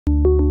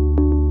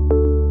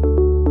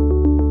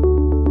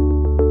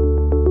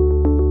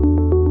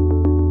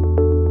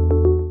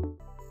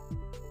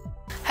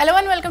Hello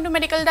and welcome to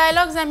Medical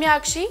Dialogues. I'm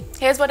JACC.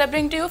 Here's what I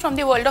bring to you from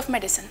the world of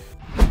medicine.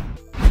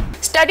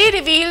 Study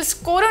reveals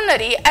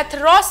coronary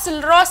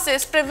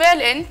atherosclerosis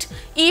prevalent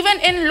even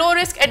in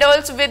low-risk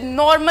adults with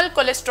normal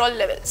cholesterol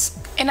levels.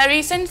 In a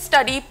recent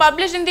study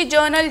published in the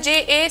journal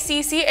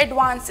JACC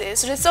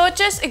Advances,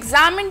 researchers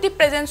examined the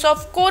presence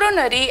of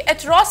coronary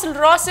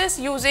atherosclerosis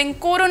using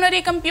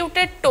coronary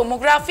computed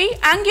tomography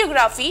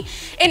angiography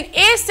in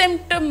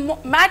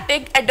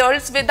asymptomatic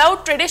adults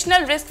without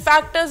traditional risk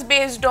factors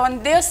based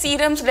on their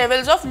serum's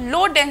levels of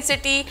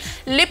low-density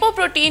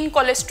lipoprotein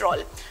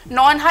cholesterol,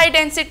 non-high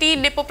density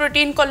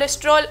lipoprotein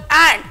cholesterol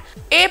and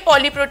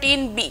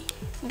apolipoprotein B.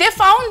 They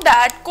found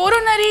that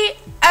coronary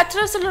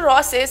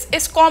atherosclerosis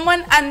is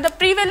common and the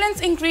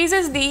prevalence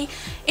increases the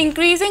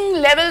increasing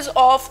levels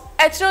of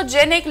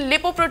atherogenic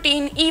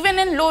lipoprotein even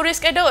in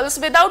low-risk adults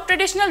without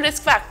traditional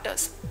risk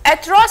factors.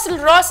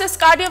 Atherosclerosis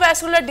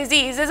cardiovascular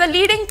disease is a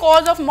leading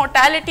cause of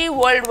mortality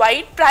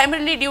worldwide,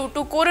 primarily due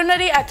to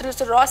coronary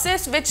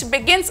atherosclerosis, which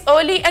begins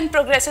early and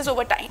progresses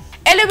over time.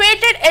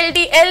 Elevated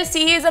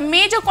LDL-C is a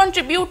major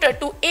contributor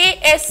to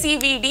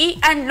ASCVD,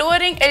 and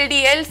lowering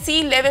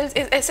LDL-C levels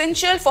is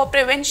essential for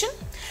prevention.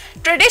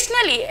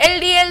 Traditionally,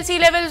 LDL-C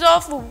levels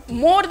of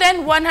more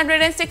than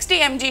 160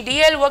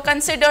 mg/dL were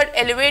considered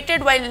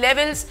elevated, while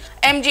levels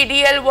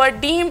mg/dL were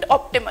deemed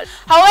optimal.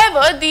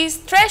 However, these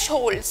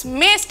thresholds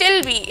may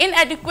still be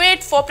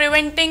inadequate for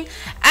preventing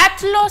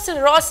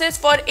atherosclerosis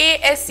for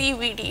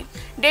ASCVD.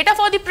 Data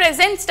for the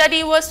present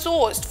study was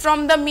sourced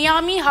from the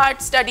Miami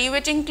Heart Study,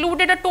 which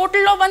included a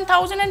total of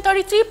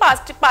 1,033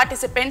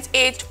 participants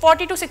aged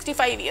 40 to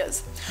 65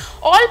 years.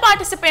 All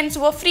participants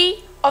were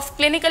free of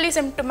clinically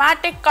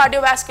symptomatic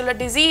cardiovascular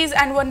disease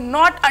and were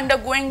not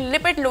undergoing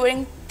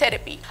lipid-lowering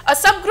therapy. A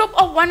subgroup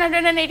of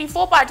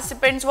 184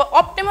 participants were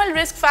optimal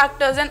risk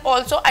factors and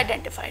also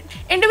identified.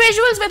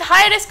 Individuals with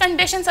high-risk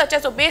conditions such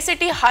as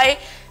obesity, high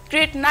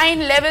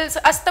creatinine levels,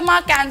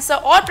 asthma, cancer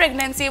or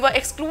pregnancy were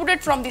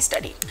excluded from the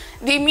study.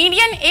 The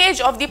median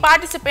age of the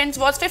participants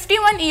was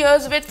 51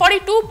 years, with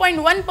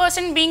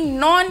 42.1% being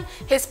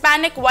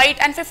non-Hispanic white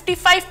and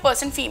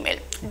 55% female.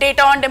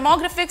 Data on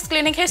demographics,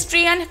 clinic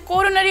history and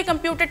coronary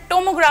computed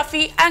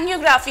tomography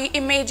angiography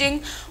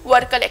imaging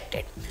were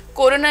collected.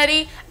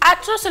 Coronary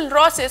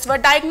atherosclerosis were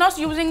diagnosed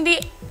using the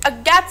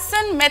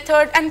Atherosclerotic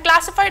method and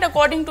classified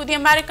according to the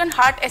American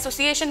Heart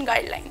Association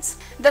guidelines.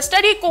 The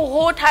study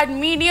cohort had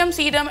medium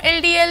serum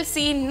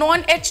LDL-C,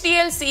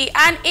 non-HDL-C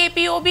and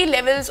apoB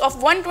levels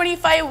of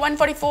 125,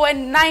 144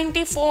 and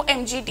 94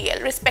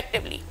 mg/dL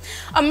respectively.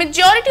 A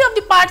majority of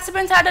the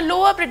participants had a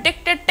lower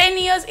predicted 10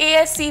 years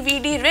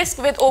ASCVD risk,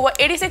 with over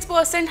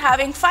 86%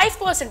 having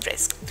 5%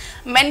 risk.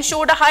 Men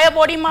showed a higher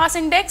body mass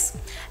index,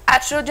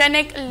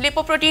 atherogenic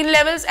lipoprotein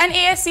levels and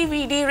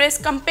ASCVD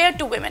risk compared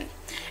to women.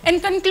 In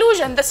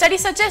conclusion, the study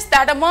suggests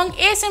that among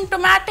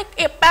asymptomatic,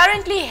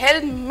 apparently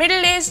healthy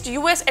middle-aged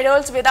US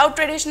adults without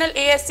traditional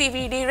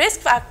ASCVD risk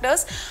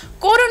factors,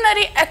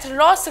 coronary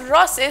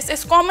atherosclerosis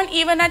is common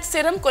even at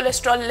serum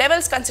cholesterol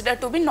levels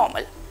considered to be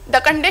normal.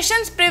 The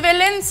condition's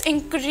prevalence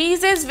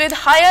increases with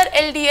higher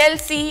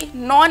LDL-C,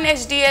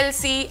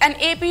 non-HDL-C and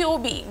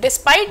apoB.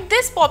 Despite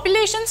this,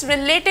 population's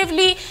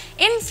relatively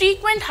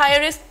infrequent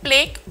high-risk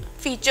plaque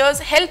features,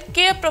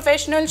 healthcare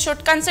professionals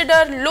should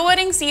consider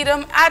lowering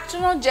serum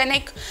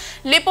atherogenic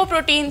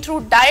lipoprotein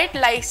through diet,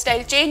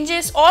 lifestyle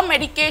changes or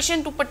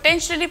medication to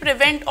potentially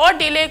prevent or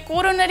delay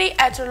coronary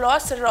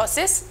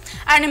atherosclerosis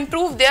and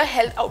improve their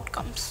health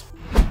outcomes.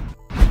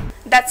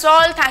 That's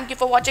all. Thank you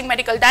for watching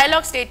Medical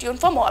Dialogues. Stay tuned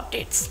for more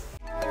updates.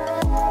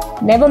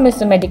 Never miss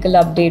a medical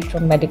update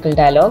from Medical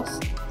Dialogues.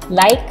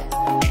 Like,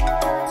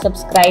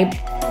 subscribe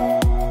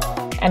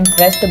and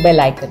press the bell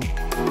icon.